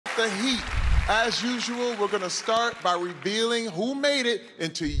the heat. As usual, we're gonna start by revealing who made it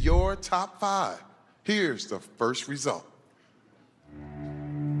into your top 5. Here's the first result.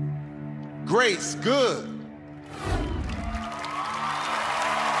 Grace, good.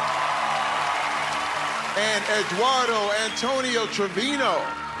 And Eduardo Antonio Trevino.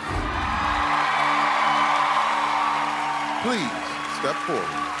 Please step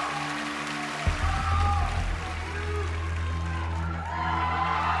forward.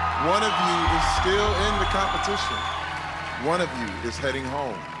 One of you is still in the competition. One of you is heading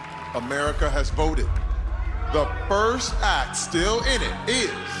home. America has voted. The first act still in it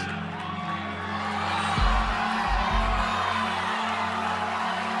is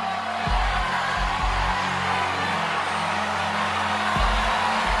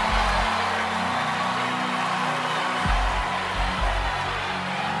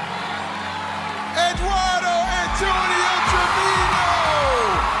Eduardo Antonio Trevino.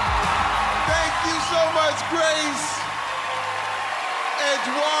 Thank you so much, Grace.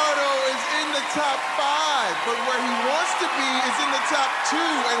 Eduardo is in the top 5, but where he wants to be is in the top 2,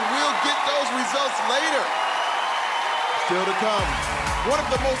 and we'll get those results later. Still to come, one of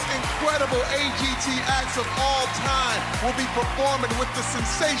the most incredible AGT acts of all time will be performing with the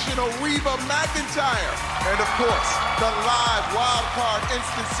sensational Reba McEntire. And of course, the live wildcard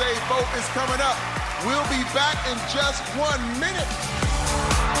instant save vote is coming up. We'll be back in just 1 minute.